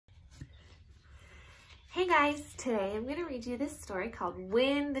Hey guys, today I'm going to read you this story called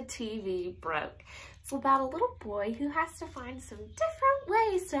When the TV Broke. It's about a little boy who has to find some different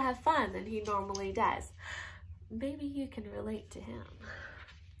ways to have fun than he normally does. Maybe you can relate to him.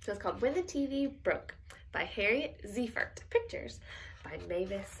 So it's called When the TV Broke by Harriet, Ziefert. Pictures by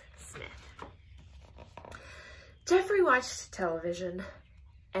Mavis Smith. Jeffrey watched television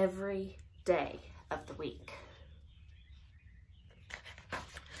every day of the week.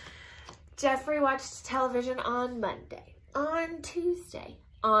 Jeffrey watched television on Monday, on Tuesday,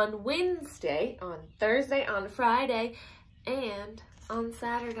 on Wednesday, on Thursday, on Friday, and on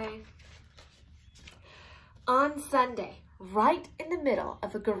Saturday. On Sunday, right in the middle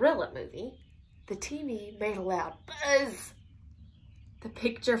of a gorilla movie, the TV made a loud buzz. The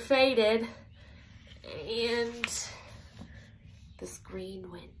picture faded, and the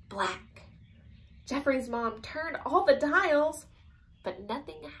screen went black. Jeffrey's mom turned all the dials, but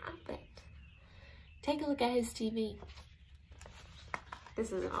nothing happened. Take a look at his TV.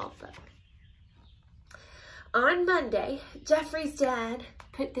 This is an old book. On Monday, Jeffrey's dad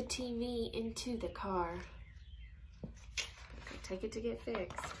put the TV into the car. Take it to get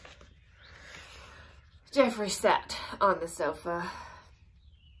fixed. Jeffrey sat on the sofa.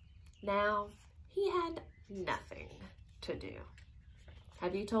 Now, he had nothing to do.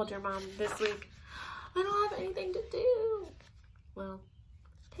 Have you told your mom this week, I don't have anything to do? Well,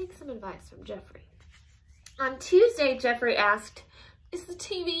 take some advice from Jeffrey. On Tuesday, Jeffrey asked, is the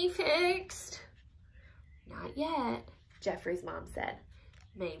TV fixed? Not yet, Jeffrey's mom said.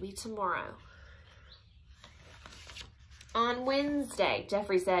 Maybe tomorrow. On Wednesday,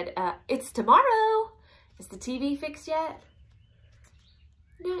 Jeffrey said, it's tomorrow. Is the TV fixed yet?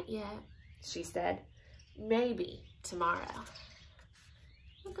 Not yet, she said. Maybe tomorrow.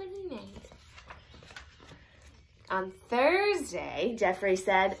 Look what he made. On Thursday, Jeffrey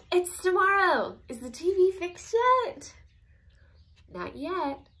said, it's tomorrow. Is the TV fixed yet? Not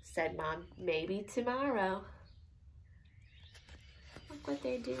yet, said Mom. Maybe tomorrow. Look what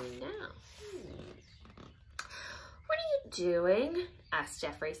they're doing now. What are you doing? Asked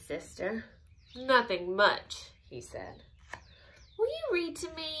Jeffrey's sister. Nothing much, he said. Will you read to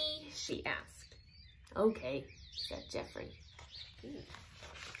me? She asked. Okay, said Jeffrey.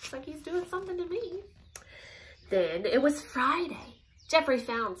 Looks like he's doing something to me. Then it was Friday. Jeffrey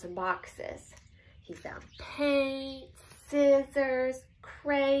found some boxes. He found paint, scissors,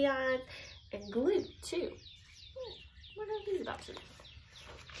 crayons, and glue too. What are these about to do?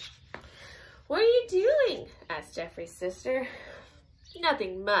 What are you doing? Asked Jeffrey's sister.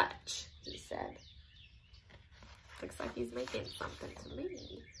 Nothing much, he said. Looks like he's making something to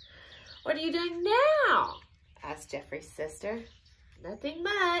me. What are you doing now? Asked Jeffrey's sister. Nothing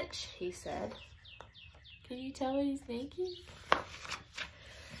much, he said. Can you tell what he's making?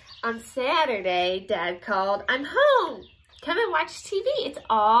 On Saturday, Dad called, I'm home. Come and watch TV. It's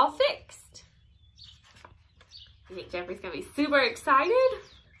all fixed. You think Jeffrey's going to be super excited?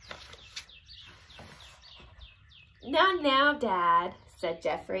 Not now, Dad, said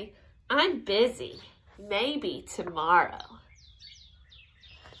Jeffrey. I'm busy. Maybe tomorrow.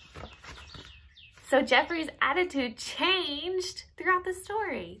 So Jeffrey's attitude changed throughout the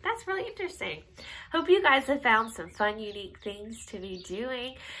story. That's really interesting. Hope you guys have found some fun, unique things to be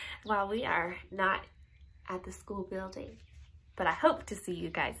doing while we are not at the school building. But I hope to see you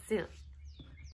guys soon.